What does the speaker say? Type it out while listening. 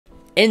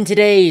In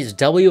today's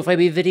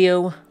WFYB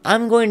video,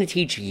 I'm going to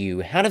teach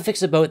you how to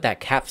fix a boat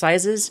that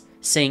capsizes,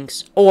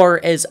 sinks, or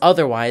is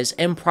otherwise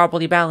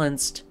improperly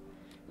balanced.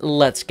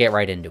 Let's get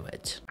right into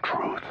it.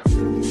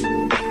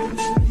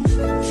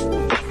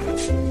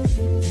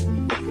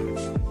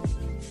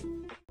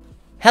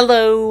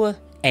 Hello,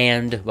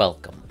 and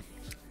welcome.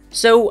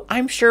 So,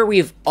 I'm sure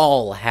we've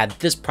all had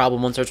this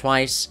problem once or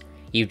twice.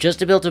 You've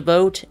just built a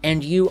boat,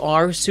 and you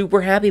are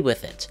super happy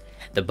with it.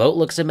 The boat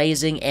looks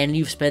amazing, and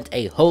you've spent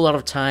a whole lot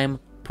of time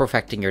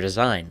perfecting your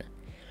design.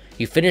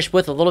 You finish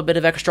with a little bit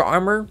of extra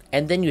armor,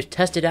 and then you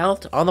test it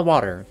out on the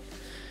water.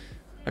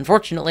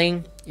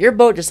 Unfortunately, your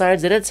boat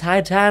decides that it's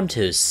high time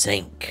to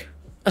sink.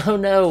 Oh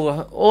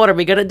no, what are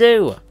we gonna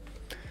do?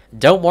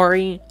 Don't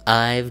worry,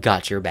 I've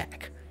got your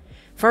back.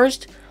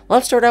 First,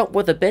 let's start out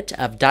with a bit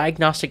of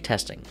diagnostic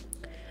testing.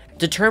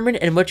 Determine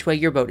in which way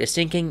your boat is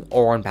sinking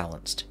or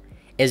unbalanced.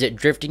 Is it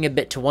drifting a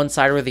bit to one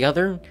side or the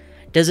other?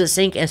 Does it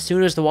sink as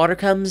soon as the water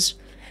comes?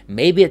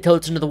 Maybe it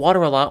tilts into the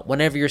water a lot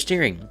whenever you're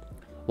steering.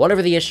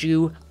 Whatever the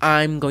issue,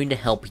 I'm going to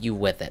help you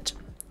with it.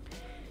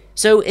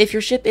 So if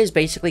your ship is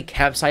basically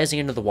capsizing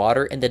into the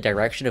water in the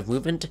direction of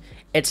movement,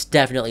 it's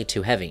definitely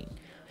too heavy.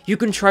 You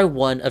can try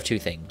one of two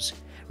things: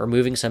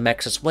 removing some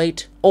excess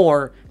weight,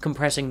 or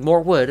compressing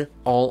more wood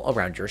all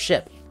around your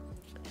ship.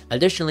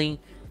 Additionally,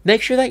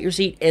 make sure that your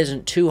seat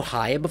isn't too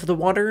high above the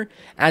water,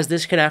 as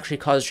this can actually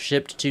cause your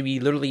ship to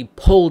be literally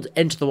pulled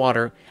into the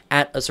water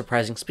at a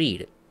surprising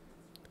speed.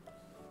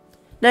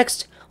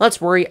 Next,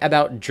 let's worry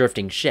about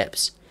drifting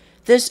ships.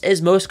 This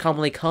is most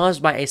commonly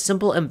caused by a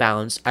simple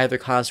imbalance either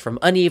caused from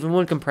uneven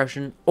wind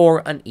compression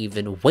or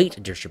uneven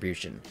weight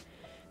distribution.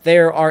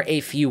 There are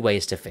a few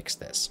ways to fix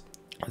this.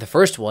 The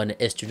first one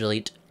is to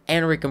delete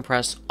and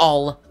recompress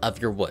all of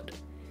your wood.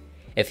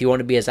 If you want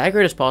to be as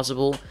accurate as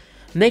possible,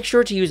 make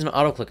sure to use an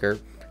auto clicker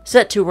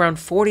set to around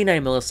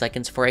 49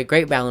 milliseconds for a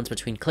great balance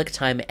between click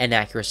time and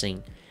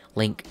accuracy.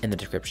 Link in the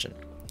description.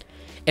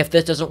 If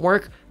this doesn't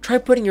work, try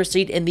putting your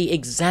seat in the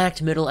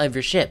exact middle of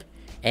your ship.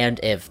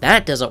 And if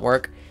that doesn't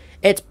work,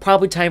 it's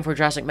probably time for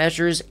drastic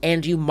measures,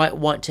 and you might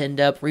want to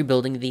end up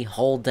rebuilding the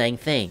whole dang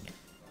thing.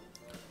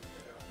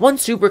 One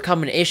super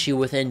common issue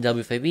within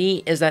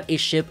WFYB is that a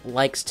ship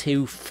likes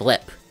to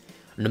flip.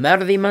 No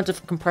matter the amount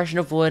of compression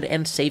of wood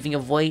and saving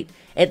of weight,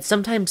 it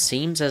sometimes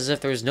seems as if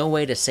there's no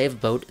way to save a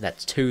boat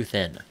that's too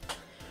thin.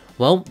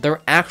 Well,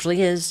 there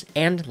actually is,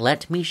 and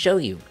let me show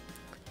you.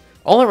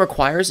 All it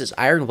requires is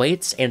iron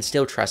weights and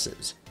steel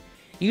trusses.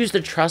 Use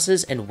the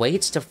trusses and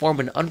weights to form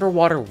an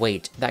underwater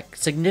weight that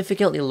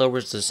significantly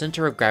lowers the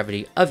center of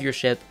gravity of your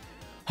ship,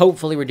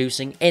 hopefully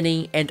reducing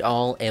any and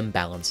all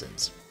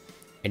imbalances.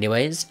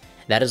 Anyways,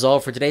 that is all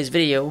for today's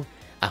video.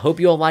 I hope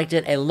you all liked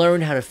it and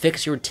learned how to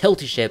fix your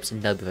tilty ships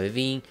in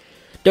WFYB.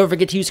 Don't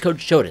forget to use code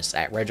SHOTUS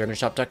at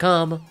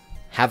redragonshop.com.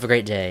 Have a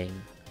great day.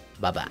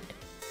 Bye-bye.